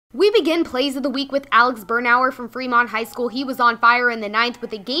We begin Plays of the Week with Alex Bernauer from Fremont High School. He was on fire in the ninth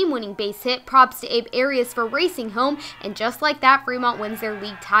with a game-winning base hit. Props to Abe Arias for racing home, and just like that, Fremont wins their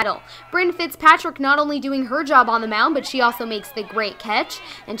league title. Bryn Fitzpatrick not only doing her job on the mound, but she also makes the great catch.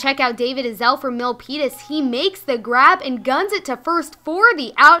 And check out David Ezell from Milpitas. He makes the grab and guns it to first for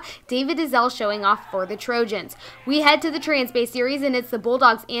the out. David Ezell showing off for the Trojans. We head to the Transbay Series, and it's the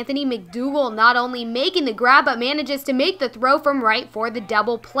Bulldogs' Anthony McDougal not only making the grab, but manages to make the throw from right for the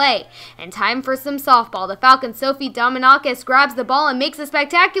double play. And time for some softball. The Falcons' Sophie Dominakis grabs the ball and makes a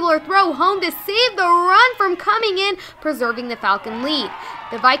spectacular throw home to save the run from coming in, preserving the Falcon lead.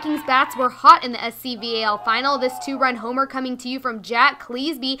 The Vikings bats were hot in the SCVAL final. This two-run homer coming to you from Jack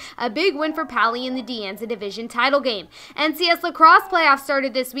Cleesby, a big win for Pally in the De Anza Division title game. NCS lacrosse playoffs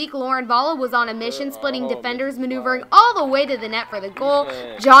started this week. Lauren Valla was on a mission, splitting defenders, maneuvering all the way to the net for the goal.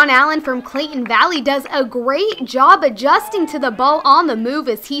 John Allen from Clayton Valley does a great job adjusting to the ball on the move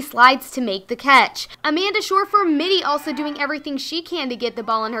as he slides to make the catch. Amanda Shore from Mitty also doing everything she can to get the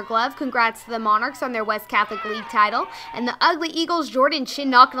ball in her glove. Congrats to the Monarchs on their West Catholic League title. And the Ugly Eagles' Jordan Chin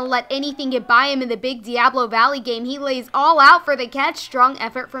not going to let anything get by him in the big Diablo Valley game. He lays all out for the catch. Strong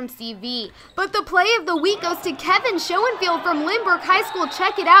effort from CV. But the play of the week goes to Kevin Schoenfield from Lindbergh High School.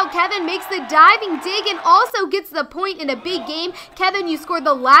 Check it out. Kevin makes the diving dig and also gets the point in a big game. Kevin, you scored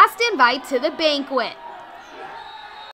the last invite to the banquet.